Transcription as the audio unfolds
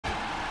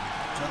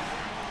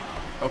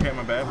Okay,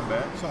 my bad.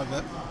 It's all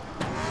good.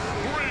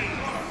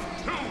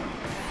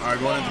 Alright,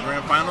 going into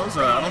grand finals.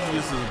 I don't think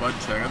this is a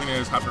budget check. I think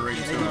it's hopper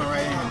rated They're too. going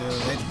right in,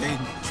 dude. They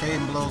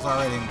trading blows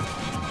already.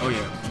 Oh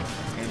yeah.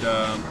 And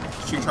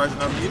Sheik charging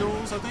up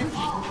needles, I think.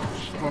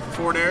 Going for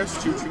forward airs.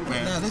 Choo,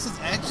 man. Now this is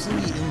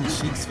actually in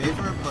Sheik's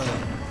favor, but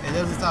it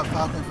doesn't stop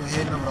Falcon from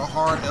hitting him with a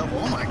hard elbow.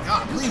 Oh my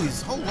god,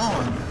 please, hold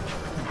on.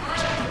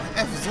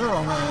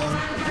 F0, man.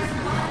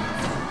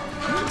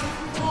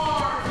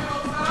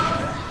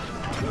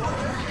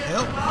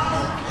 Help.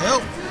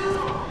 Help.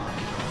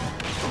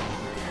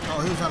 Oh,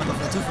 he was trying to go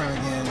for the 2-frame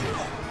again.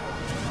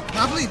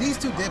 Now, I believe these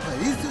two did play.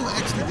 These two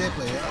actually did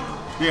play.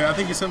 Yeah, I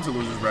think he sent him to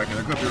losers bracket.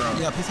 I could be wrong.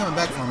 Yeah, he's coming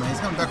back for him, man. He's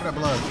coming back for that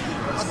blood.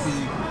 Up B.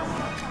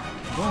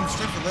 Boom,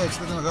 straight for ledge.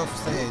 They're going to go for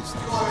stage.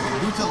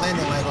 Due to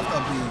landing lag off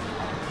up B.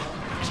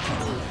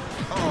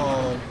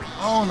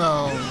 Oh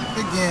no.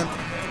 Big gimp.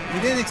 We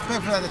didn't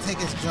expect for that to take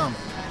his jump.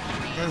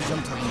 Got his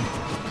jump to him.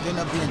 Didn't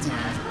up B in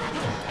time.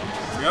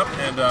 Yep,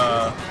 and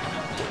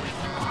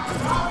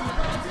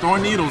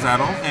throwing needles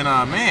at him, and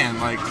man,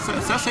 like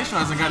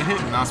SETHsational hasn't got a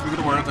hit. Now speaking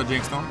of the words, I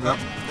jinxed him. Yep.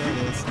 There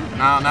it is.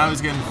 Now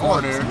he's getting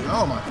forward air.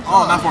 Oh my god.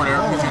 Oh, not forward air.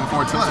 He's getting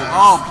forward tilted.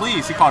 Oh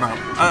please, he caught up.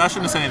 I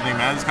shouldn't have said anything,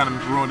 man. I just kind of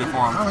ruined it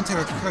for him.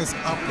 Commentary curse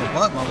up the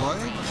butt, my boy.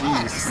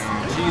 Jeez,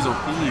 man. Jeez, oh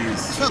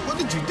please. Chuck, what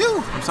did you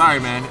do? I'm sorry,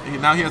 man.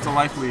 Now he has a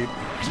life lead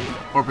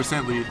or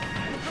percent lead.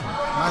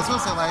 Might as well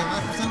say like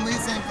 9% lead,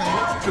 same thing.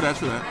 True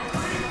that.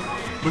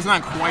 But it's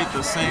not quite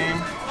the same.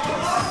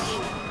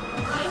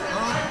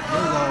 There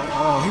we go.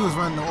 Oh, he was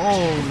running.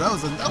 Oh, that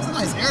was a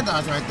nice air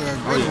dodge right there.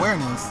 Great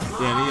awareness.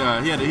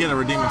 Yeah, he had to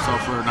redeem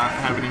himself for not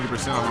having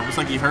 80% on him. It's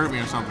like he hurt me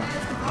or something.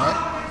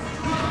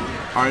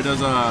 All right,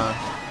 does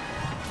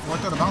One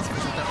throw the bounce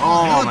fish right there.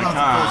 Oh my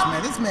god, fish, man!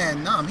 This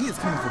man, he is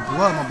coming for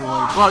blood, my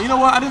boy. Well, you know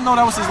what? I didn't know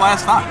that was his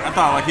last stock. I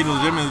thought like he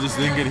legitimately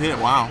just didn't get hit.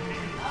 Wow.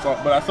 So,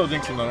 but I still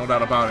jinxed him though, no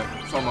doubt about it.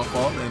 It's all my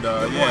fault. And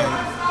yeah.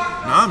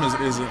 Nam is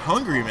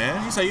hungry,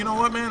 man. He said, you know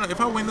what, man? If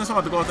I win this, I'm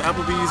about to go out to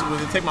Applebee's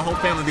and take my whole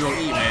family to go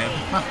eat, man.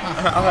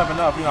 I'll have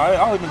enough. You know,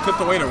 I'll even tip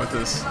the waiter with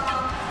this.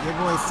 Your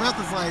boy Seth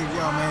is like,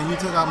 yo, man, you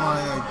took out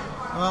my,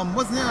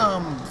 what's his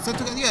name? Seth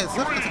took it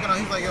out.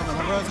 He's like, yo, man,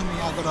 my brother told me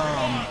I go to,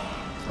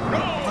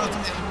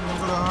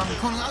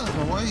 Coney Island,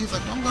 my boy. He's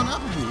like, I'm going to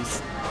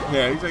Applebee's.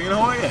 Yeah, he's like, you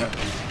know what, yeah.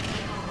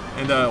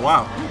 And,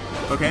 wow.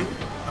 Okay.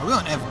 Oh, we're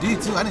on FD,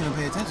 too. I didn't even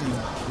pay attention to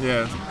that.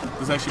 Yeah.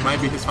 This actually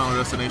might be his final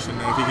destination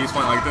if he keeps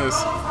playing like this.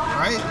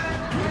 Right?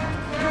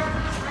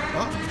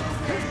 Oh.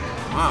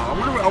 Wow,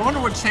 I wonder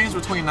what changed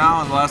between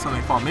now and the last time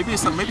they fought. Maybe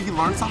he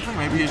learned something.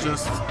 Maybe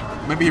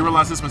he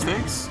realized his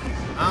mistakes.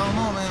 I don't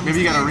know, man. Maybe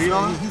he got a read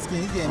on. He's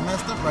getting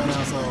messed up right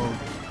now, so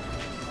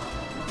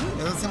it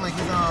doesn't seem like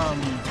he's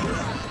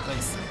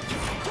like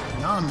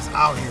Nam's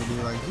out here,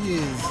 dude. Like he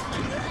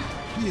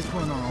is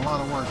putting on a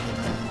lot of work here,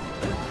 man.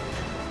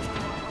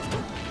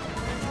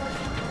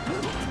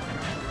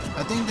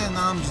 I think that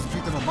Nam just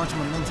picked up a bunch of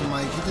momentum.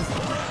 Like he just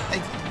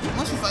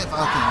once you fight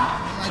Falcon,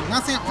 like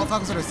not saying all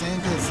Falcons are the same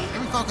because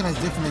every Falcon is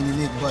different and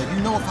unique, but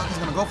you know what Falcon's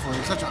gonna go for.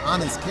 He's such an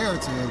honest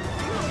character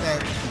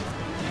that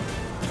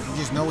you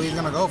just know what he's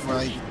gonna go for.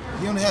 Like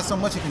he only has so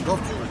much he can go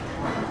for.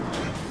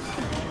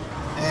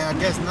 And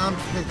I guess Nam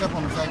picked up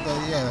on the fact that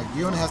like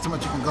you only have so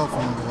much you can go for,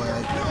 my boy.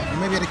 Like you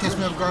may be able to catch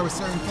me off guard with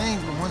certain things,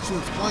 but once you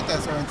exploit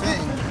that certain thing,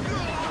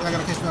 you're not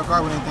gonna catch me off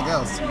guard with anything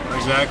else.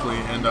 Exactly,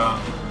 and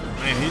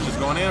man, he's just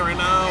going in right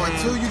now.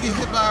 Until you get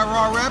hit by a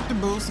raw raptor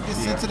boost, you get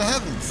sent to the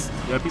heavens.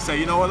 Yep, he said,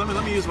 you know what?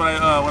 Let me use what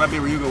I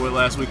beat Ryuga with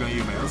last week on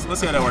you, man. Let's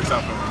see how that works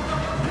out for me.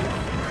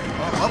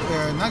 Oh, up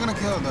there, not gonna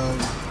kill though.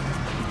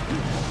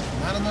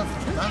 Not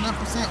enough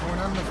percent or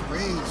not enough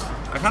rage.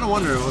 I kind of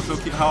wonder if he'll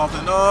keep how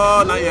often.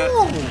 No, not yet.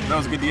 That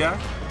was a good DI,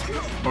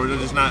 or is it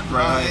just not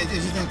right height?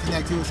 It just didn't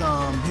connect. He was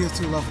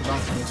too low for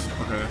bounce finish.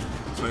 Okay,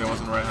 so he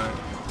wasn't the right height,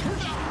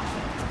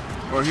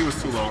 or he was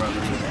too low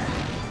rather.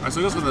 Alright, so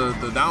he goes for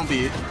the down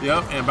beat.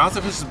 Yep, and bounce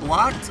fish is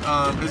blocked.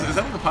 Is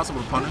that even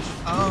possible to punish?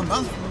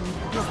 Bounce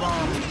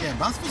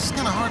fish is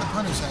kind of hard to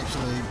punish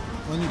actually.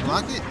 When you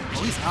block it,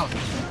 he's out.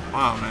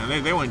 Wow, man,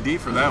 they went deep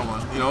for that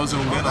one. You know,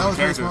 zoomed in on the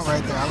characters. That was very smart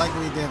right there. I like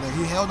what he did there.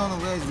 He held on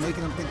the ledge,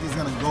 making him think he's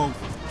gonna go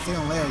stay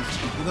on ledge.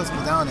 He goes for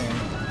the down air.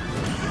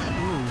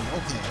 Ooh,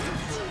 okay.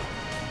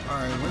 All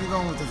right, where are you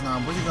going with this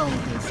now? Where are you going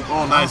with this?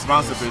 Oh, nice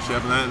bounce fish.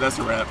 Yeah, but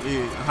that's a wrap.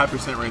 High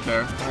percent right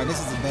there. All right,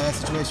 this is a bad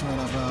situation right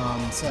now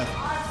for Seth.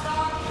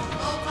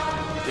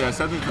 Yeah,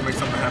 Seth needs to make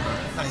something happen.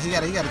 He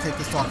gotta take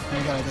this off. He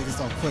gotta take this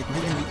off quick.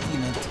 We're gonna be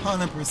eating a ton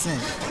of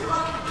percent.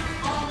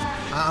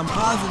 I'm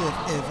positive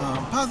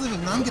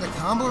if Nam get a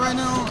combo right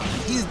now,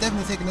 he's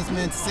definitely taking this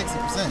man to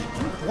 60%.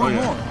 One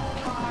more.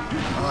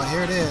 Oh,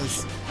 here it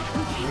is.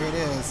 Here it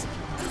is.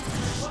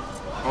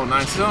 Oh,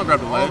 nice. Still don't grab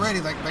the ledge.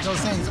 Already, like I was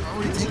saying, he's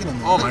already taking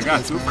him. Oh my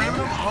god, 2-frame?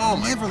 Oh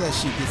my. Never let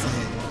Sheik get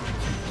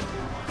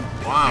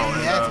ahead. Wow.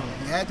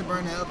 He had to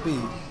burn that up B.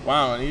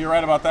 Wow, and you're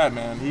right about that,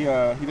 man. He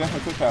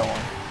definitely took that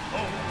one.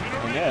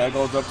 And yeah, that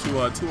goes up to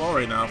 2-0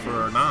 right now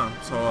for Nam.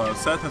 So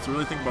Seth has to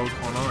really think about what's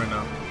going on right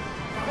now.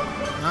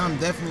 Nam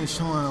definitely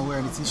showing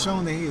awareness. He's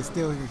showing that he is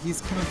still here.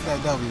 He's coming for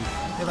that W.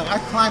 He's like, I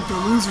climbed through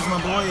losers, my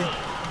boy.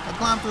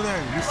 climb through there.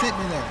 You sit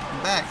me there.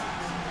 I'm back.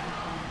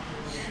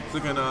 It's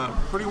looking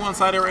pretty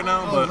one-sided right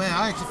now. Oh but man,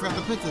 I actually forgot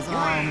to put this.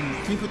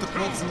 Can you put the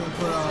quotes and then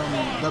put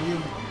W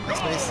in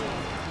space?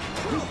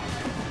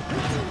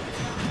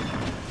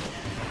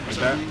 Like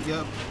that?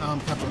 Yep.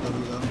 Capital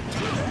W though.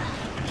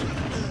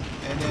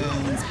 And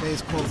then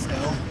space quotes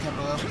L,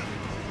 capital L.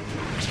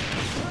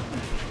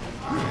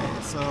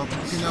 Alright, so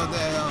you know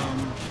that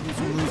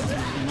loses.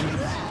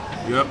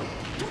 Yep.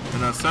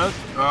 And Seth,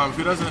 if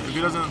he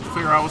doesn't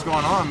figure out what's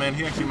going on, man,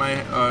 he actually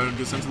might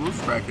get sent to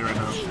loser bracket right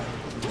now.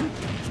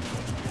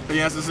 But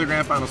yes, this is a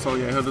grand final, so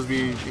yeah, he'll just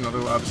be,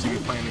 they'll obviously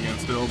be playing again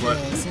still. But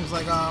yeah, it seems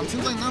like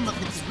Namba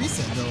gets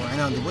reset though. Right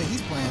now, the way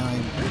he's playing,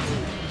 like,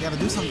 you got to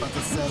do something about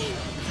this set.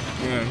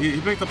 Yeah, he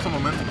picked up some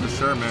momentum for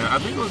sure, man. I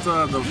think it was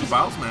the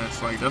Biles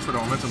match. Like that's where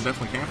the momentum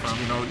definitely came from.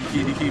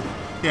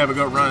 He have a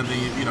good run, and then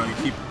you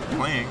keep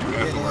playing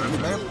afterwards.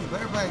 Yeah,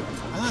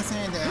 I'm not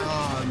saying that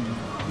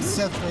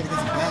Seth played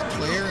against a bad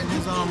player in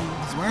his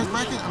winners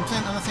bracket. I'm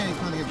not saying he's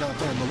playing against a bad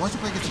player, but once you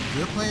play against a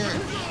good player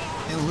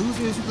and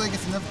losers, you play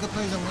against enough good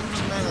players and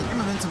winners, man, like your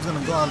momentum's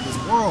gonna go out of this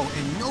world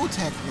and no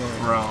tech there.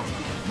 Bro.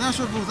 Not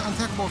sure if it was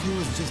untechable if he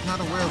was just not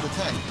aware of the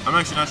tech. I'm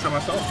actually not sure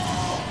myself.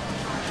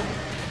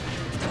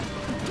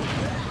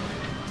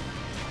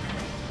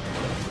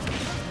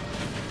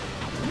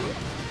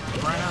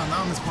 Right now,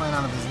 Nam is playing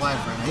out of his life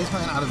right now. He's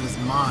playing out of his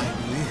mind.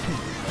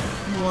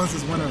 He wants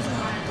his winners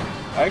now.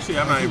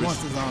 Actually, he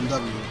wants his W.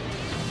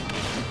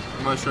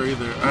 I'm not sure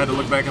either. I had to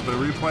look back at the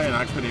replay, and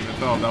I couldn't even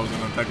tell if that was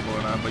an untechable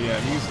or not. But yeah,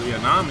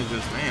 Nam is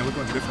just, man, look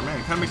like a different man.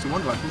 It kind of makes you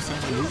wonder, like, who's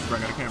sent to lose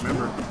bracket? I can't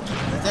remember.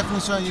 It's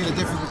definitely showing you the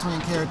difference between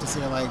characters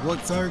here, like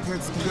what certain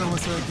characters can do and what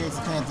certain characters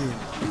can't do.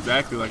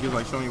 Exactly. Like, he's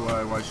like showing you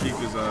why Sheik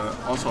is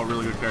also a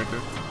really good character.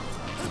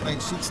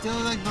 Like, Sheik still,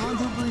 like, the one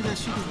who believe that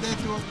Sheik is dead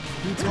due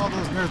to all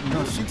those nerfs.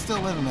 No, Sheik's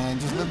still living, man.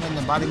 Just living in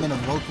the embodiment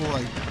of local,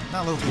 like,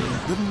 not local,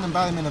 living in the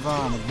embodiment of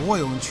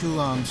loyal and true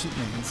Sheik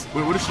mains.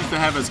 Wait, what does Sheik still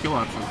have as skill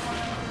options?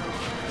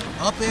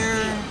 Up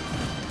air,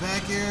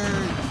 back air,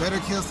 better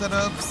kill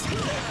setups.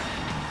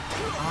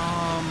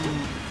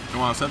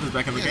 Wow, Seth is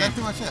back in the game. Yeah, that's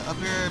pretty much it. Up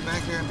air,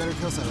 back air, and better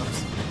kill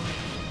setups.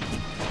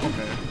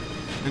 Okay.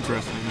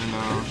 Interesting. And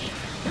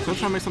so I'm trying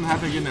to make something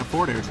happen getting that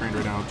forward air trained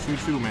right now.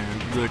 Choo-choo, man.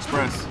 The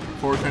Express.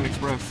 Forward train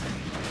Express.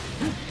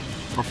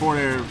 Or forward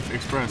air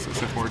Express, it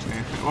said forward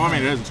chain. Well, I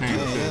mean, it doesn't change.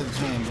 Yeah, it doesn't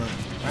change, but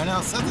right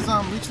now, Seth is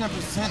reaching that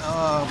percent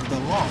of the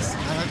loss.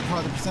 And I like to call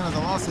it the percent of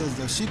the loss is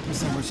the Sheik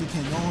percent, where she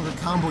can no longer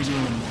combo you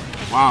anymore.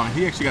 Wow, and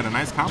he actually got a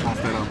nice combo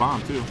off that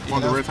bomb, too. Yeah,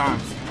 One of the rare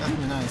times. That's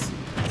pretty nice.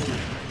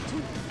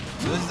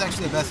 So this is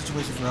actually a bad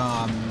situation for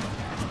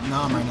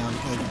Nam right now,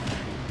 because,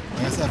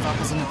 like I said,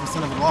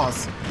 5% of the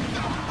loss.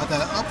 But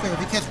that up there, if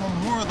he catch one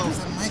more of those,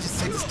 that might just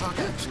take the stock,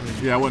 actually.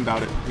 Yeah, I wouldn't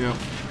doubt it. Yep.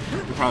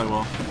 He probably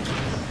will.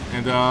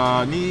 And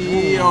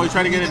Neo, he's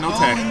trying to get it, no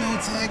tech. No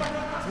tech.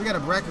 We got a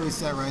bracket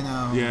reset right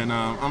now. Yeah,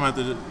 no, I'm going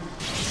to have to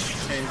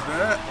change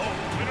that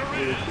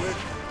really quick.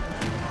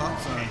 Oh,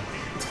 sorry.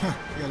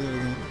 We got to do it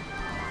again.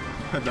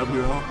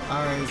 WL.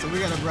 Alright, so we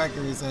got a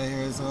bracket reset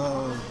here,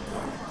 so...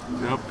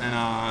 Yep, and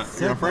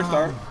your first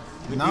start.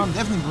 Now I'm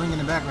definitely bringing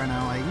it back right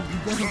now. Like, you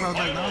definitely probably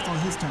like, now it's on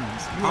his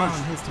terms.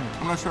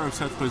 I'm not sure if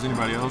Seth plays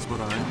anybody else, but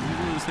you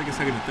really just take a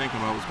second to think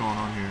about what's going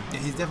on here. Yeah,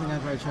 he's definitely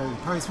going to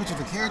probably switch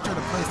the character or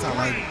the playstyle.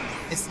 Like,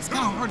 it's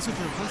kind of hard to switch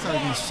the playstyle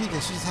against Sheik,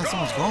 because she just has so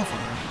much going for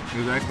her.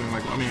 Exactly.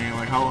 Like, I mean,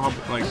 like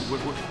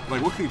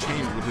what could he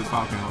change with his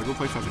Falcon? Like, what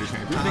playstyle could he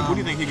change? What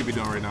do you think he could be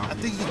doing right now? I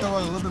think he could throw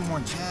out a little bit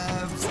more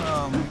jabs.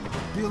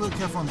 Be a little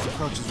careful on his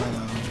approaches right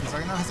now. Because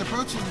right now his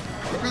approaches,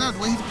 the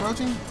way he's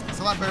approaching,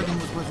 it's a lot better than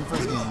he was approaching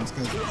first games.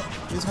 Because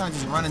he's kind of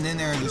just running in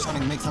there and just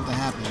trying to make something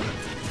happen.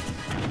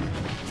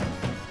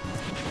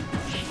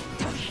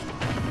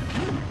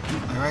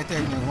 Like right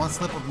there, one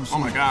slip up from Sheik. Oh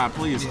my God!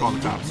 Please call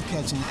the cops. You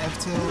catching F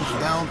tilts,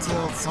 down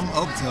tilts, some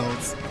up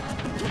tilts.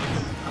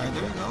 All right,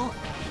 there we go.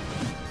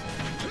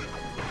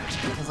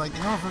 Because like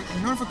in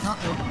order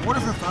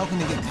for Falcon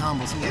to get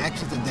combos, he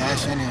actually has to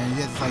dash in there and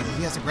he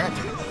has to grab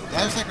it.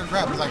 Dash attack or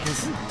grab is like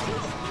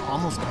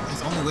almost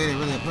his only way to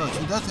really approach.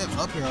 He does have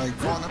up air, like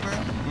falling up air,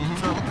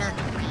 up air,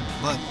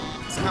 but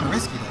it's kind of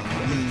risky though.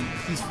 I mean,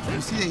 you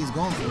see that he's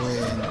going for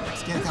it and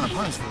he's getting kind of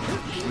punished for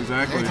it.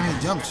 Exactly. Every time he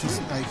jumps, he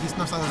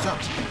snuffs out his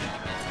jump.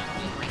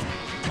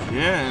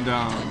 Yeah, and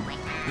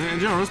in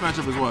general, this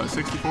matchup is what,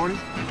 60-40?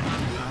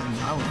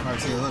 I would probably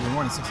say a little bit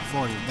more than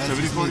 60-40.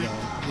 70-40?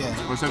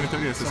 Yeah. Or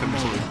 70-30? Yes,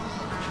 70-40.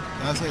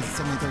 I'd say it's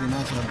a 70-30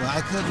 matchup, but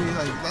I could be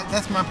like,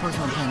 that's my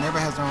personal opinion.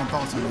 Everybody has their own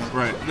thoughts on that.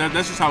 Right.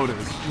 That's just how it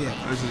is. Yeah.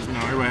 That's just,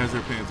 everybody has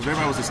their opinions. If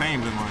everybody was the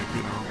same, then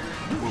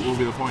what will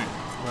be the point?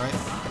 Right.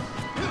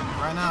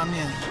 Right now, I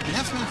mean, an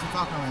F smash from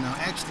Falcon right now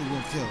actually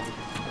will kill.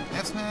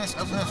 F smash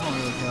won't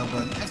really kill,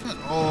 but F smash,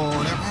 that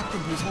raptor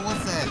boost, what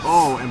was that?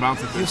 Oh, and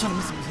bouncing He was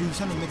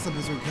trying to mix up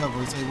his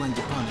recovery so he wouldn't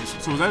get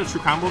punished. So was that a true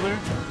combo there?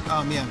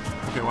 Yeah.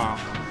 Okay, wow.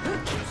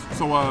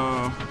 So,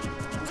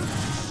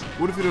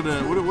 what if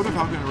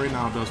Falcon right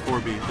now does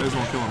 4B? That just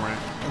won't kill him, right?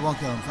 It won't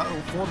kill him.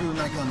 4B will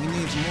not kill him. He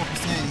needs more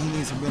percent. He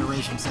needs a better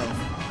rage himself.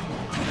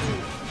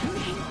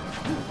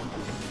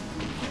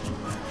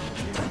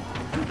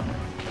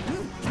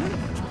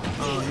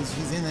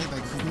 he's in it,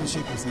 like he's in the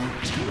shape he's in.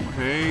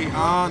 Okay,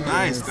 oh,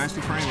 nice. Nice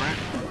 2-frame, right?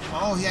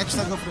 Oh, he actually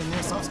had to go for the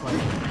near soft spike.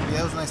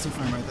 Yeah, that was a nice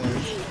 2-frame right there.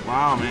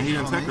 Wow, man, he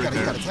didn't tech right there.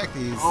 You gotta tech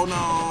these. Oh,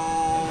 no.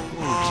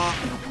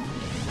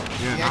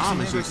 Yeah, Nam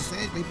is just...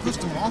 They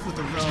pushed him off with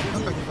the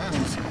comeback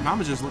advantage.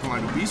 Nam is just looking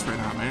like a beast right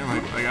now, man.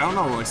 Like I don't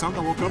know, like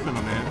something woke up in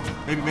him, man.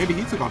 Maybe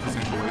he took off his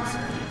ankle weights.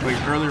 Like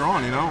earlier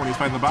on, you know, when he's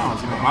fighting the bounce.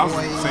 You know, I was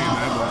saying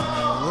that,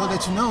 but... Little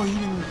that you know, he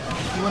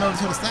went over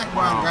to the stack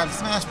bar and grabbed the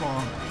smash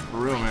ball.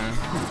 For real, man.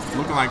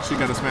 Looking like she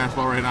got a smash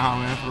ball right now,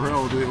 man. For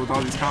real, with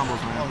all these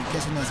combos, man. Oh,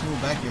 catching that smooth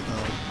back here,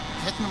 though.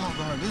 Catching him off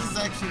guard. This is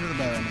actually really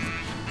bad, man.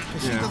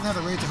 Because she doesn't have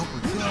the rage to help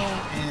her kill,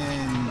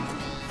 and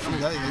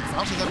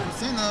Falcon's got a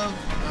percent of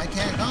I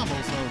can't combo,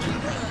 so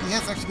he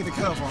has to actually get a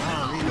kill for a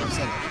hard read or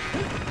second.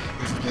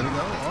 There we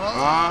go.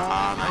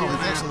 Oh,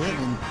 it's actually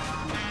living.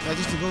 That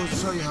just goes to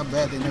show you how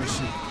bad they never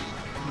shoot.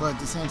 But at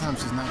the same time,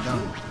 she's not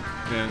done.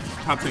 Yeah,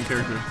 top 10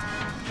 character.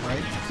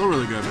 Right? Still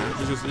really good, man.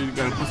 It's just, you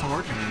gotta put some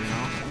work in there, you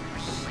know?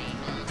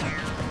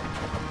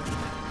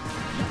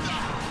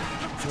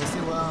 So let's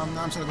see what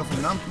Nam trying to go for.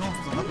 Nam going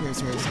for some up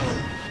airs here. So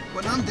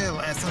what Nam did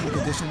last time to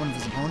condition one of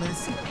his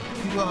opponents,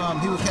 he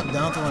was kept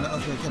down throwing the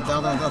up air, kept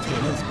down throwing the up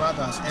air, no spot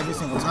dodge every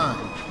single time,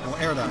 or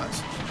air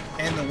dodge.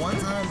 And the one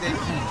time that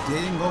he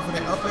didn't go for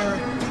that up air,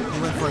 he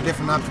went for a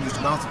different option, which is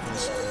bouncy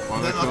fish.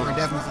 Well, that up air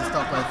definitely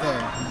stuck right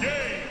there.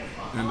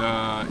 And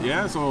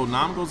yeah, so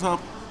Nam goes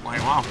up like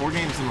wow, 4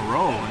 games in a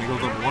row, and he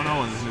goes up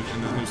 1-0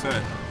 in this new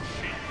set.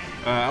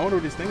 I wonder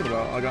what he's thinking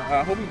about. Like,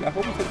 I hope he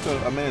takes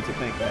a minute to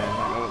think, man.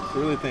 Like, to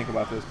really think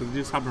about this, because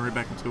he's just hopping right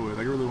back into it.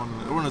 Like, I really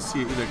want to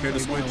see either character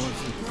switch.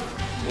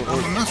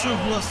 I'm not sure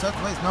who else Seth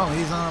plays. No,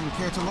 he's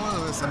character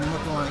loyalist. I'm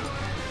looking like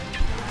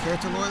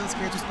character loyalist,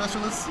 character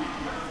specialist.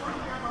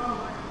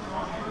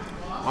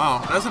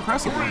 Wow, that's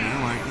impressive,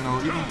 man. Like, you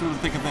know, even through the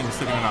thick and thin, he's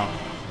sticking it out.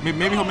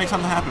 Maybe he'll make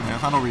something happen, man.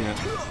 It's not over yet.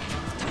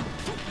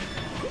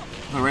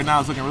 So right now,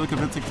 it's looking really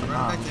convincing for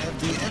Nam. Back to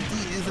FD.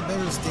 FD is a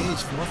better stage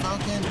for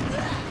Falcon,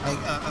 like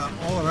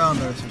all around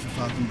better stage for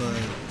Falcon, but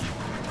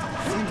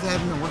it seems they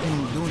haven't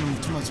been doing him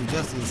too much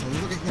justice. So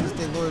he's looking to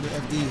stay loyal to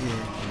FD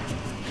here.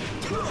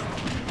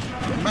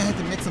 You might have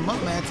to mix him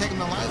up, man. Take him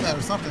to live at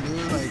or something,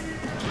 dude. Like,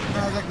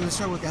 not exactly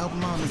sure what can help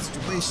him out in this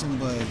situation,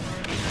 but okay,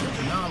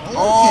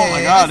 oh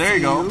my God, there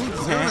you go.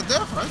 Okay. You see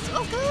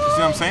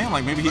what I'm saying?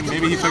 Like maybe he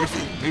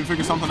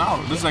figures something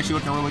out. This is actually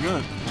looking really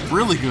good.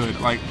 Really good.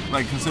 Like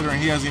considering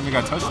he hasn't even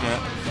got touched yet.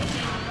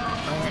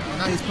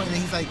 Now he's playing.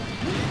 He's like,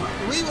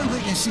 the way you want to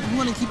play against Sheik, you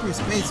want to keep your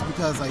space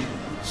because like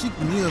Sheik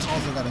Neos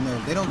also got a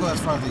nerve. They don't go as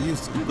far as they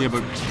used to. Yeah,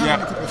 but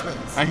yeah,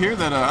 I hear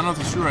that. I don't know if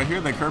it's true. I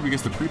hear that Kirby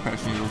gets the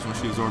pre-patch needles when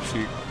she absorbs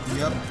Sheik.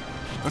 Yep.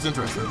 That's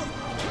interesting.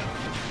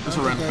 That's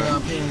what I'm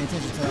paying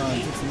attention to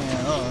fixing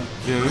that.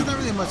 Yeah, it's not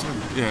really much of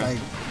a, like,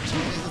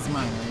 it's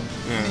minor.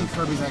 Yeah. I think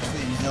Kirby's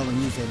actually in hell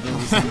and use their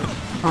abilities.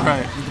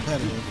 Right. Be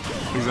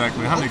competitive.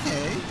 Exactly.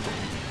 Okay.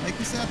 Like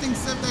you said, I think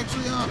Seth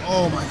actually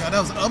oh my God, that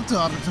was up to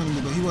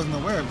opportunity, but he wasn't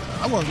aware of it.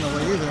 I wasn't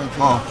aware either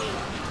until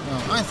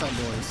hindsight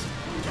boys.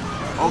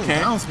 Okay.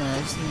 Down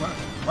smash.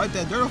 Wipe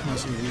that dirt off my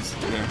shoes.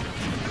 Yeah.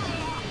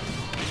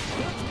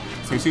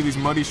 So you see these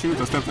muddy shoes?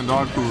 I stepped in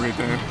dog poo right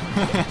there.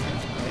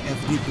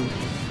 FD poo.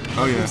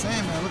 Oh yeah. I'm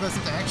saying, man, look at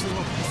something actually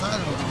look beside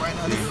him right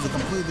now. This is a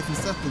completely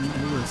different step than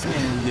we were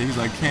saying. Yeah, he's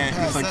like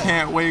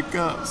can't wake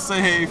up,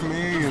 save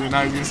me, and then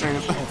now you're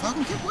saying oh,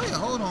 Falcon can't wait,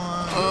 hold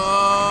on.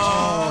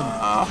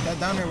 That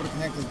down there would have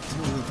connected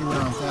to if you were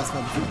on fast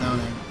forward before down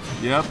there.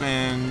 Yep,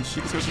 and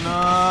she's switching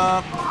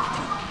up.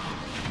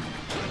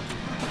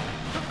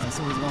 Alright,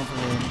 so he's going for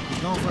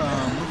the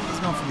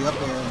up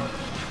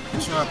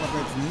air. Sharp up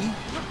air to me.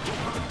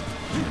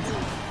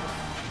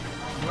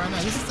 Right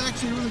now, this is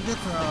actually really good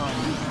for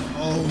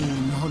oh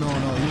no.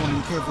 You want to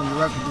be careful when you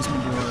rep with this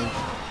one, boy.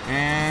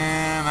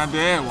 And not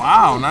dead.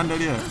 Wow, not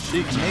dead yet.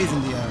 Sheik.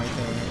 Amazing DI right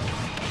there.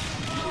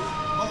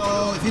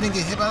 If he didn't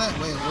get hit by that,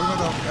 wait, we're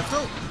gonna go left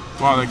out.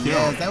 Wow, that kill.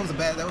 Yeah,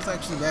 that was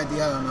actually bad DI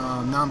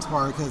on Nam's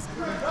part because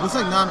it looks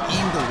like Nam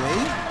aimed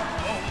away.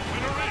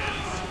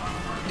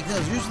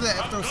 Because usually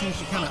after since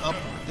you kind of up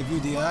the view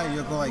DI,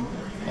 you'll go like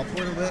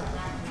upward a bit.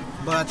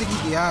 But I think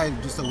he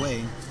DI'd just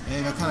away,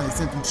 and I kind of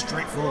sent him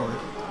straight forward.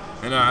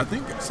 And I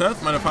think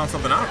Seth might have found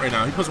something out right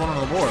now. He puts one on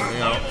the board, you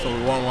know, so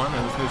 1-1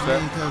 in this new set.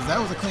 Because that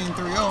was a clean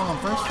 3-0 on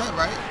first set,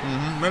 right?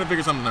 Might have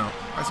figured something out.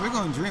 Alright, so we're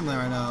going Dreamland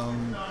right now.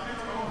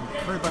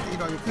 We're about to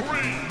eat all your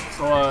cookies.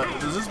 So,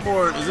 is this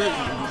board, is it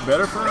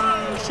better for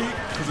Sheik?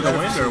 Because of the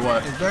wind or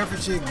what? It's better for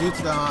Sheik due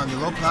to the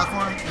low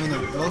platform, the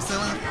low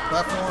ceiling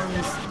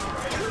platforms,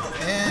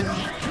 and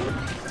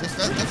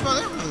that's about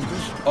it really.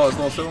 Oh, it's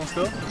low ceiling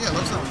still? Yeah,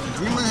 low ceiling.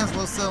 Dreamland has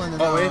low ceiling.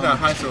 Oh, it ain't that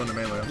high ceiling in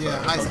the melee.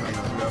 Yeah, high ceiling.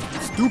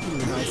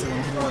 Stupidly high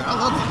ceiling. Boy, I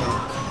love it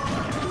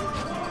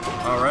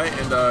though. All right,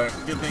 and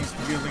get things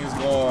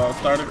all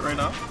started right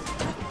now.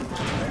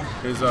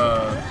 Is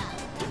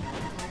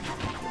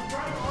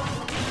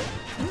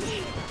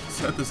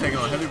Seth is taking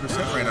on heavy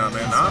percent right now,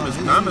 man.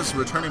 Nam is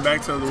returning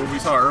back to what we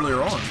saw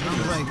earlier on.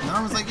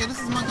 Nam was like, yeah,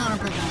 this is my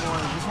counter pick, boy.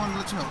 Just wanted to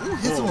let you know. Ooh,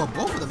 hits him with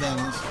both of the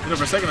banners. You know,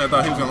 for a second I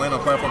thought he was gonna land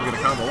on platform and get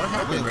a combo. What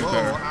happened right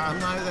there? I'm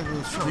not exactly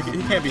sure.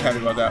 He can't be happy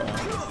about that one.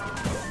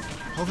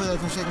 Hopefully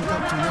they can shake him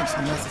up too much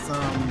to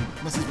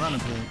miss his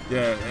running pick.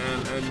 Yeah,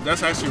 and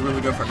that's actually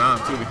really good for Nam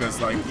too, because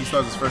like he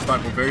starts his first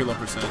stock with very low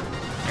percent,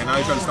 and now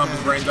he's trying to stomp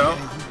his brains out.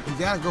 You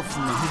gotta go for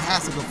something. He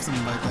has to go for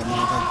something like that.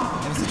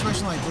 Like, in a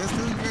situation like this,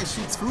 dude, you're at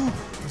Sheik's food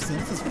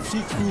percent. This is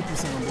Sheik's food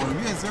percent on board.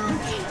 If you're at 0,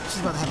 she's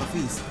about to have a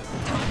feast.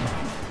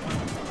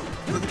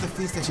 Look at the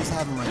feast that she's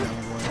having right now,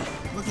 my boy.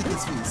 Look at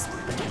this feast.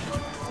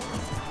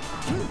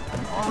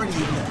 Already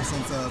even the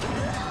percent's up.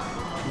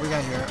 What we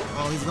got here?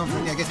 Oh, he's going for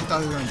me. I guess he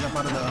thought he was going to jump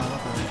out of the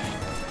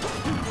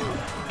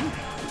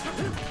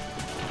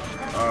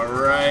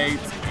Alright,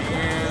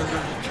 and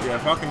yeah,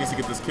 Falcon needs to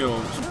get this kill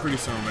pretty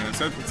soon, man.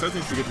 Seth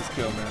needs to get this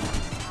kill, man.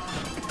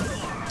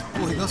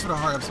 Oh, he goes for the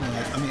hard F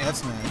smash. I mean F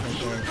smash right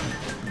there.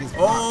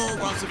 Oh,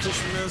 bounce of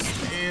fish missed,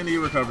 and he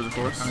recovers, of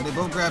course. They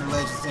both grab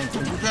ledge at the same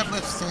time. If you grab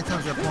ledge at the same time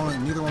as your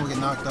opponent, neither one will get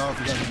knocked off.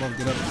 You guys will both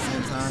get up at the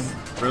same time.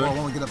 Really? Or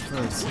one will get up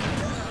first.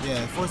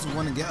 Yeah, forces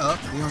one to get up,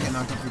 you don't get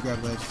knocked off if you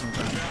grab ledge at the same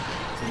time.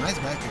 So nice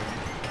back here.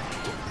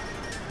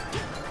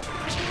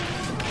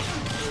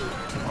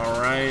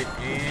 Alright,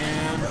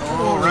 and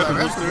rapid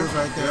booster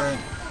right there. Yep.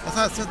 That's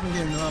how Seth been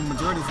getting the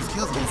majority of his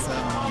kills against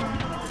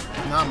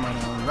Nam right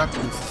now,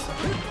 rapid boosters.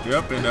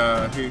 Yep, and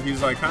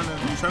he's like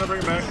he's trying to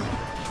bring it back.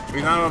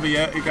 He's not over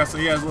yet. He has a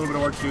little bit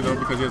of work to do though,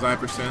 because he has high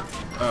percent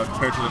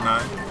compared to the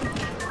 9.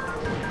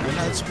 And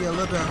that should be a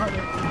little bit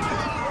harder.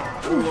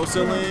 Ooh, low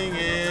ceiling,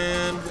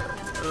 and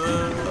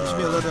it should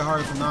be a little bit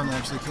harder for Nam to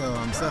actually kill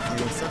Seth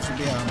here. Seth should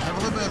be have a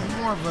little bit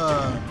more of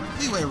a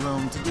leeway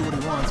room to do what he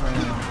wants right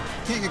now.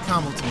 Can't get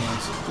combo too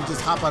much. He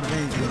just hop out of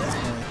anything at this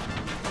point.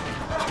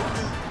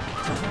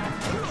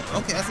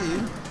 Okay, I see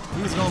you.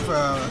 He was going for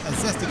a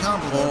zesty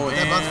combo. Oh,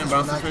 and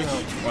bounce fish.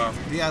 Wow.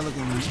 Yeah,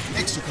 looking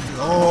extra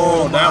confused.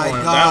 Oh my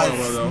God!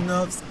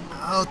 Snuffs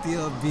out the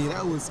LB.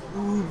 That was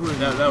uber.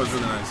 That was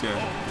really nice. Yeah.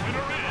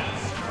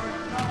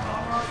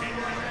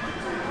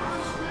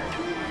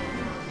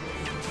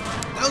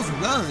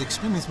 That was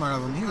extremely smart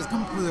of him. He was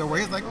completely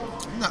aware. He's like,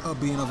 I'm not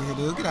being over here,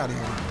 dude. Get out of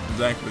here.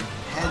 Exactly.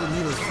 Had the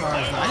needles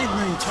charged. I didn't even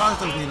know you charged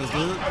those needles,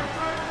 dude.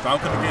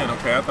 Falcon again.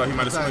 Okay, I thought he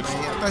might have switched.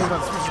 I thought he was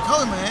about to switch the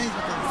color, man.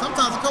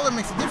 Sometimes the color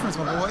makes a difference,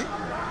 my boy.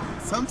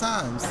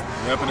 Sometimes.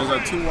 Yep, and there's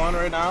a 2-1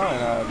 right now,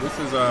 and this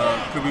is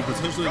could be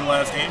potentially the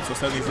last game, so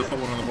Seth needs to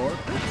put one on the board.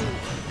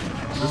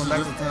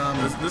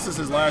 This is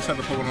his last shot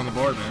to put one on the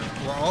board, man.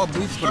 We're all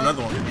beef. Put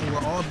another one. And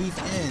we're all beef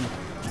in.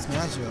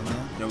 Smash it,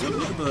 man. Yo,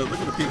 look at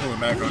the people in the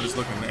background just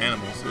looking at the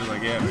animals. They're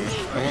like, yeah,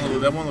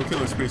 man. That one little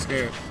killer's pretty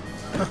scared.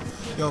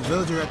 Yo,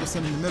 Villager at the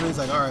center in the middle, he's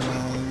like, alright,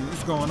 man,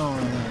 what's going on,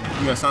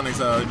 man? You got Sonic's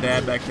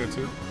dad back there,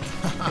 too.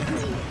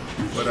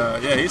 But,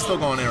 yeah, he's still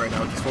going in right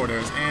now with his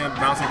forwarders. And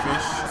bouncing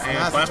fish.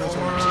 And platform.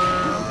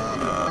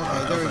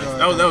 Okay, there we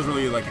go. That was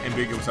really, like,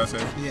 ambiguous, I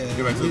say. Yeah,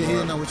 he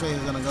didn't know which way he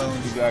was going to go.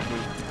 Exactly.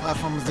 The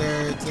platform was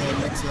there to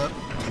mix up.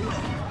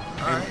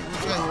 Alright,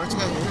 what you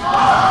got here?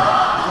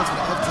 Go to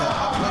the F-tap.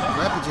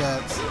 Rapid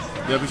jabs.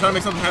 Yeah, we're trying to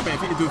make something happen.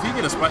 If he can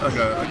get a spike like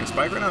a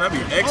spike right now, that'd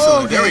be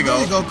excellent. Okay, there we go.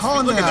 There you go.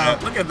 Call look now. at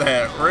that. Look at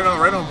that. Right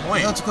on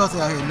point. El Chicote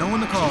out here,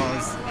 knowing the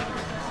cause.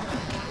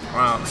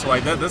 Wow. So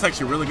like that's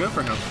actually really good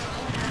for him.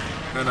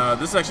 And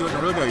this is actually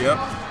looking really good. Yep.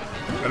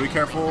 Gotta be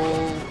careful.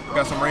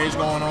 Got some rage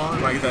going on.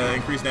 Like that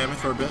increased damage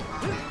for a bit.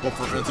 Well,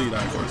 until you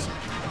die, of course.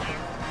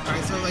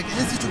 Alright, so like in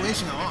this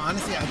situation,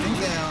 honestly, I think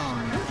that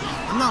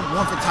I'm not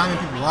one for timing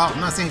people out.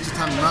 I'm not saying he should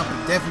time them out,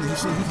 but definitely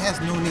he has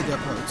no need to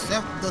approach.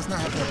 Seth does not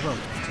have to approach.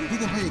 He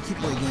can play the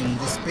keep away game and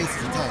just space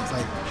his attacks.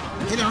 Like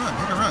hit and run.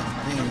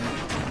 I mean,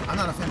 I'm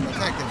not a fan of the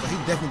attack, but he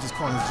definitely just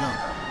called his jump.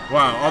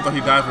 Wow, I thought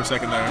he died for a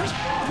second there.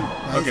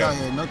 Now he's out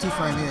here, no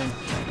 2-frame here.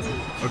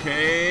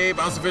 Okay,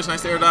 bounce the fish,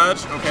 nice air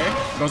dodge. Okay,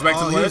 goes back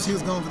to the ledge. He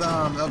was going for the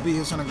LB. He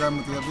was trying to grab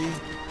him with the LB.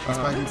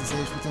 Spiking to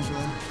stage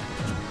potentially.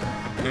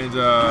 And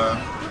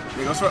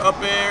he goes for up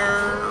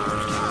air.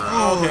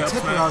 Oh, okay,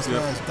 tip smash,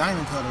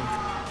 diamond cutter.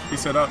 He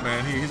set up,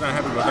 man. He's not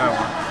happy about that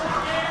one.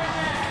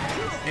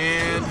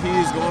 And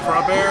he's going for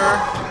up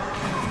air.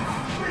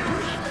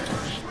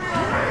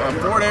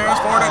 Forward air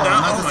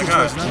down. Oh my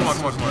gosh. Come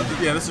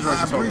on. Yeah, this is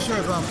right. I'm pretty sure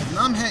if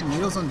Nam had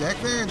needles on deck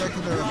there, that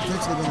could have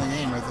potentially been the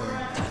game right there.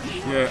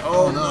 Yeah.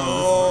 Oh no.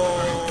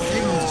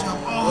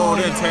 Oh,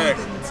 then tag.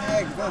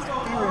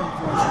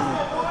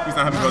 He's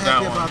not happy about that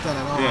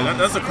one. Yeah,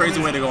 that's a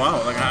crazy way to go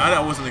out. Like I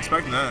wasn't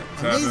expecting that.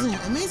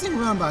 Amazing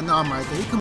run by Nam right there.